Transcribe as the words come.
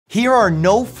Here are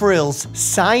no-frills,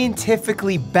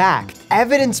 scientifically backed,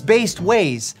 evidence-based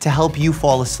ways to help you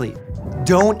fall asleep.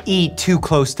 Don't eat too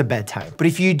close to bedtime, but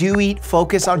if you do eat,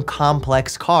 focus on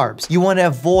complex carbs. You want to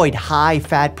avoid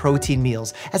high-fat protein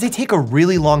meals as they take a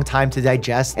really long time to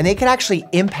digest and they can actually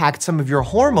impact some of your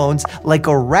hormones like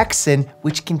orexin,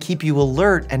 which can keep you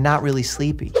alert and not really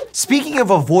sleepy. Speaking of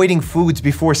avoiding foods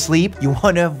before sleep, you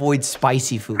want to avoid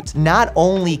spicy foods. Not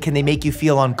only can they make you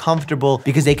feel uncomfortable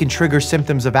because they can trigger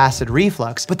symptoms of acid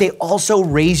reflux, but they also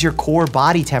raise your core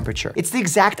body temperature. It's the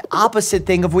exact opposite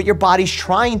thing of what your body's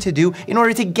trying to do in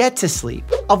order to get to sleep.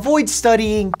 Avoid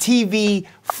studying, TV,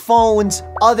 phones,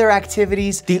 other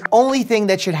activities. The only thing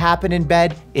that should happen in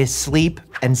bed is sleep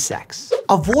and sex.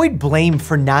 Avoid blame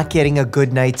for not getting a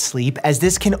good night's sleep, as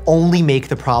this can only make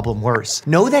the problem worse.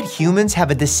 Know that humans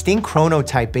have a distinct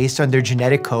chronotype based on their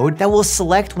genetic code that will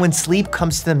select when sleep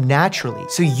comes to them naturally.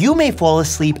 So you may fall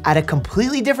asleep at a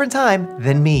completely different time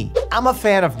than me. I'm a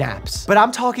fan of naps, but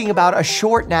I'm talking about a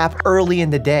short nap early in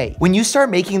the day. When you start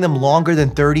making them longer than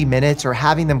 30 minutes or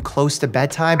having them close to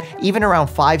bedtime, even around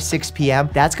 5-6 p.m.,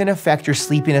 that's gonna affect your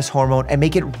sleepiness hormone and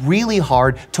make it really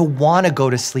hard to wanna go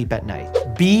to sleep at night.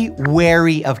 Be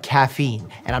wary of caffeine.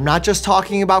 And I'm not just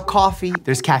talking about coffee.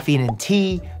 There's caffeine in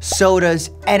tea,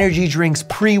 sodas, energy drinks,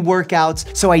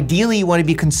 pre-workouts. So ideally you wanna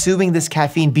be consuming this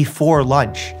caffeine before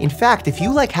lunch. In fact, if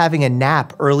you like having a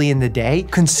nap early in the day,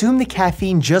 consume the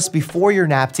caffeine just before your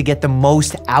nap to get the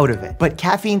most out of it. But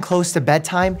caffeine close to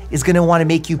bedtime is gonna wanna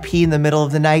make you pee in the middle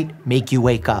of the night, make you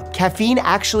wake up. Caffeine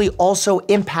actually also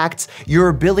impacts your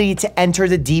ability to enter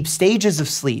the deep stages of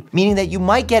sleep, meaning that you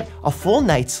might get a full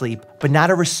night's sleep, but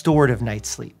not a restorative night's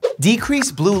sleep.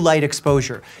 Decrease blue light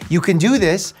exposure. You can do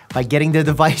this by getting the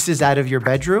devices out of your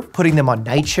bedroom, putting them on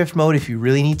night shift mode if you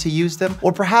really need to use them,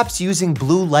 or perhaps using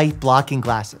blue light blocking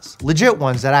glasses. Legit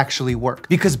ones that actually work.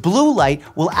 Because blue light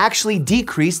will actually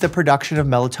decrease the production of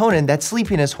melatonin, that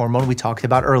sleepiness hormone we talked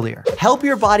about earlier. Help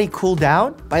your body cool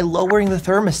down by lowering the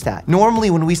thermostat. Normally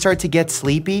when we start to get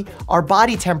sleepy, our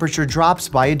body temperature drops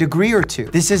by a degree or two.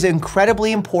 This is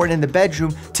incredibly important in the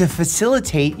bedroom to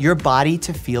facilitate your body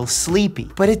to feel sleepy.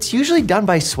 But it's usually done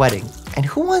by sweating. And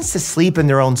who wants to sleep in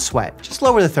their own sweat? Just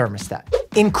lower the thermostat.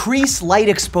 Increase light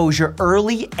exposure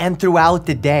early and throughout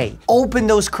the day. Open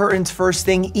those curtains first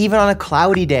thing, even on a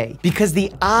cloudy day, because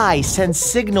the eye sends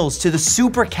signals to the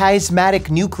suprachiasmatic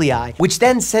nuclei, which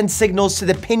then sends signals to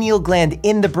the pineal gland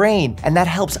in the brain, and that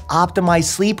helps optimize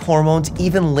sleep hormones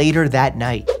even later that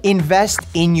night. Invest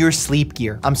in your sleep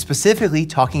gear. I'm specifically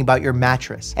talking about your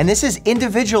mattress. And this is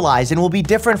individualized and will be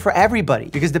different for everybody,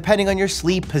 because depending on your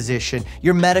sleep position,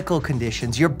 your medical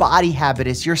conditions, your body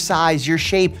habitus, your size, your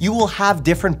shape, you will have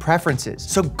different preferences.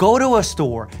 So go to a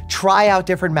store, try out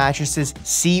different mattresses,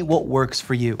 see what works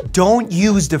for you. Don't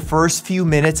use the first few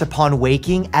minutes upon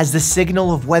waking as the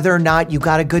signal of whether or not you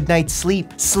got a good night's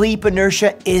sleep. Sleep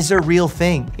inertia is a real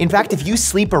thing. In fact, if you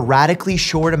sleep a radically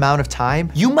short amount of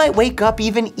time, you might wake up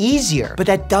even easier, but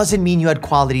that doesn't mean you had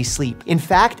quality sleep. In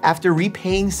fact, after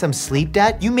repaying some sleep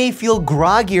debt, you may feel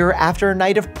groggier after a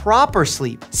night of proper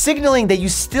sleep, signaling that you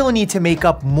still need to make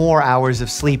up more hours of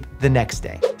sleep the next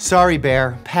day. Sorry,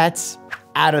 Bear, pets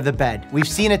out of the bed. We've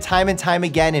seen it time and time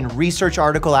again in research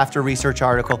article after research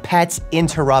article. Pets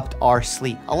interrupt our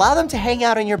sleep. Allow them to hang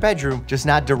out in your bedroom, just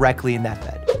not directly in that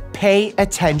bed. Pay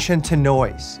attention to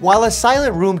noise. While a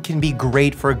silent room can be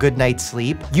great for a good night's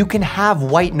sleep, you can have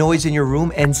white noise in your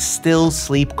room and still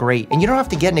sleep great. And you don't have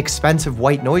to get an expensive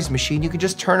white noise machine. You can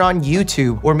just turn on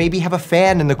YouTube or maybe have a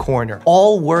fan in the corner.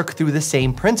 All work through the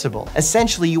same principle.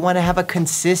 Essentially, you want to have a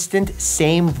consistent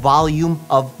same volume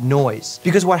of noise,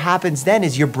 because what happens then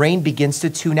is your brain begins to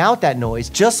tune out that noise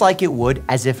just like it would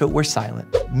as if it were silent.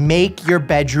 Make your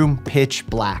bedroom pitch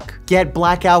black. Get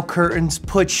blackout curtains,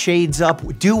 put shades up,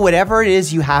 do whatever it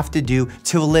is you have to do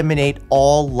to eliminate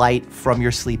all light from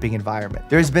your sleeping environment.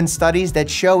 There's been studies that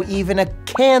show even a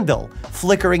candle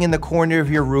flickering in the corner of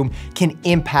your room can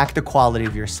impact the quality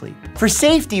of your sleep. For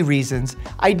safety reasons,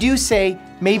 I do say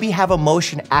maybe have a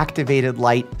motion activated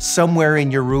light somewhere in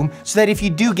your room so that if you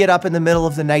do get up in the middle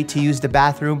of the night to use the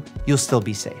bathroom, you'll still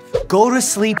be safe. Go to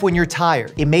sleep when you're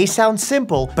tired. It may sound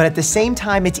simple, but at the same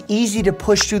time, it's easy to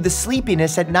push through the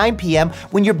sleepiness at 9 p.m.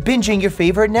 when you're binging your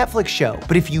favorite Netflix show.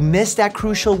 But if you miss that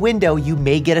crucial window, you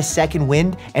may get a second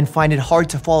wind and find it hard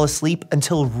to fall asleep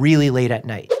until really late at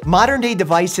night. Modern day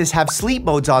devices have sleep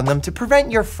modes on them to prevent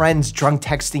your friends drunk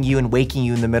texting you and waking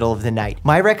you in the middle of the night.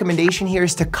 My recommendation here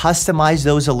is to customize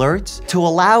those alerts to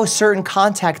allow certain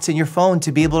contacts in your phone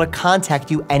to be able to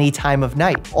contact you any time of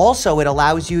night. Also, it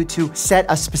allows you to set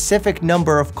a specific specific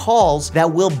number of calls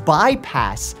that will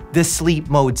bypass the sleep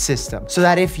mode system. So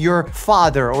that if your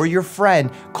father or your friend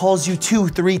calls you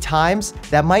 2-3 times,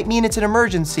 that might mean it's an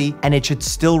emergency and it should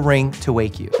still ring to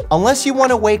wake you. Unless you want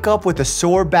to wake up with a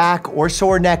sore back or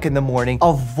sore neck in the morning,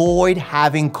 avoid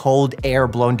having cold air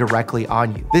blown directly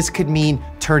on you. This could mean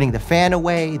turning the fan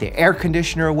away, the air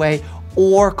conditioner away,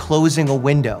 or closing a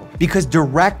window, because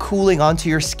direct cooling onto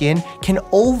your skin can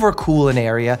overcool an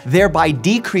area, thereby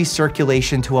decrease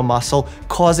circulation to a muscle,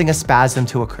 causing a spasm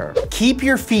to occur. Keep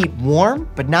your feet warm,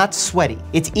 but not sweaty.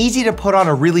 It's easy to put on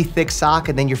a really thick sock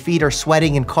and then your feet are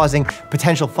sweating and causing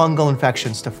potential fungal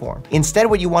infections to form. Instead,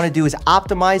 what you want to do is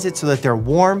optimize it so that they're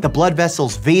warm, the blood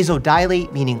vessels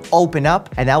vasodilate, meaning open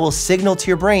up, and that will signal to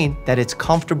your brain that it's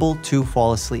comfortable to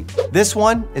fall asleep. This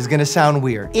one is gonna sound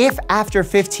weird. If after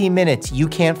 15 minutes you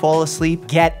can't fall asleep,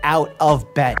 get out of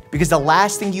bed. Because the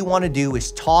last thing you wanna do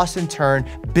is toss and turn,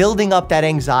 building up that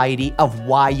anxiety of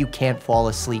why you can't fall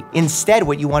asleep. Instead,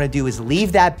 what you wanna do is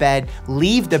leave that bed,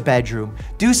 leave the bedroom,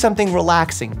 do something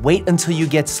relaxing, wait until you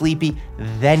get sleepy,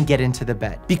 then get into the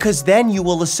bed. Because then you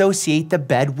will associate the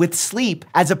bed with sleep,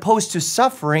 as opposed to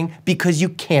suffering because you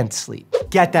can't sleep.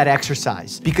 Get that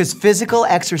exercise, because physical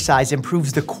exercise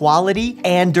improves the quality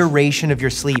and duration of your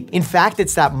sleep. In fact,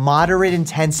 it's that moderate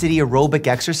intensity aerobic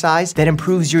exercise that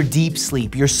improves your deep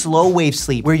sleep, your slow wave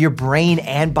sleep, where your brain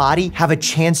and body have a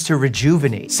chance to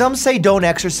rejuvenate. Some say don't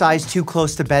exercise too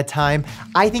close to bedtime.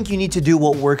 I think you need to do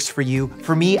what works for you.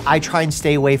 For me, I try and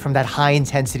stay away from that high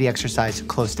intensity exercise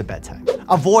close to bedtime.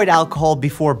 Avoid alcohol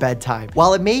before bedtime.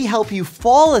 While it may help you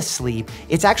fall asleep,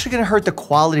 it's actually gonna hurt the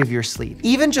quality of your sleep.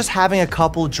 Even just having a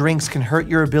couple drinks can hurt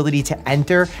your ability to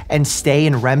enter and stay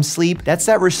in REM sleep. That's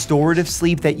that restorative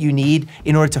sleep that you need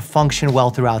in order to function well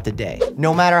throughout the day.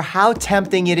 No matter how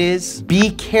tempting it is,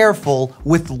 be careful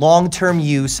with long-term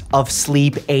use of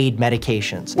sleep aid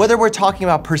medications. Whether we're talking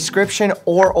about prescription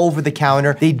or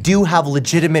over-the-counter, they do have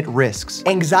legitimate risks.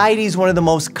 Anxiety is one of the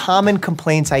most common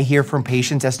complaints I hear from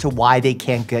patients as to why they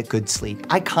can't get good sleep.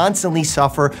 I constantly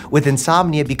suffer with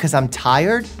insomnia because I'm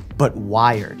tired but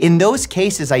wired. In those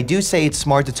cases, I do say it's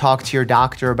smart to talk to your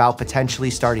doctor about potentially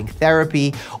starting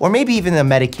therapy or maybe even a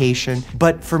medication.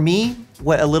 But for me,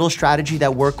 a little strategy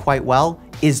that worked quite well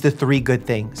is the 3 good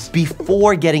things.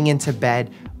 Before getting into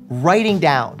bed, writing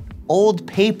down, old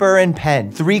paper and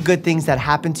pen, 3 good things that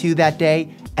happened to you that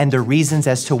day and the reasons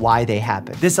as to why they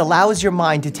happened. This allows your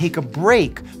mind to take a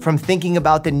break from thinking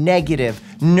about the negative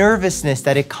nervousness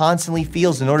that it constantly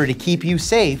feels in order to keep you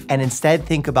safe, and instead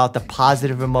think about the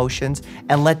positive emotions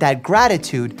and let that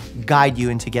gratitude guide you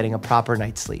into getting a proper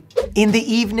night's sleep. In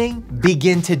the evening,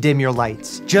 begin to dim your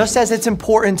lights. Just as it's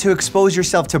important to expose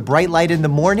yourself to bright light in the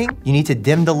morning, you need to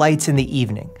dim the lights in the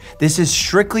evening. This is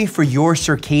strictly for your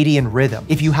circadian rhythm.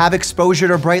 If you have exposure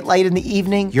to bright light in the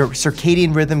evening, your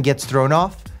circadian rhythm gets thrown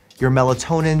off, your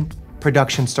melatonin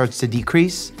production starts to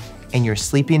decrease, and your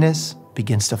sleepiness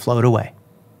begins to float away.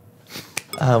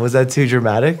 Was that too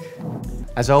dramatic?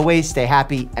 As always, stay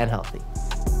happy and healthy.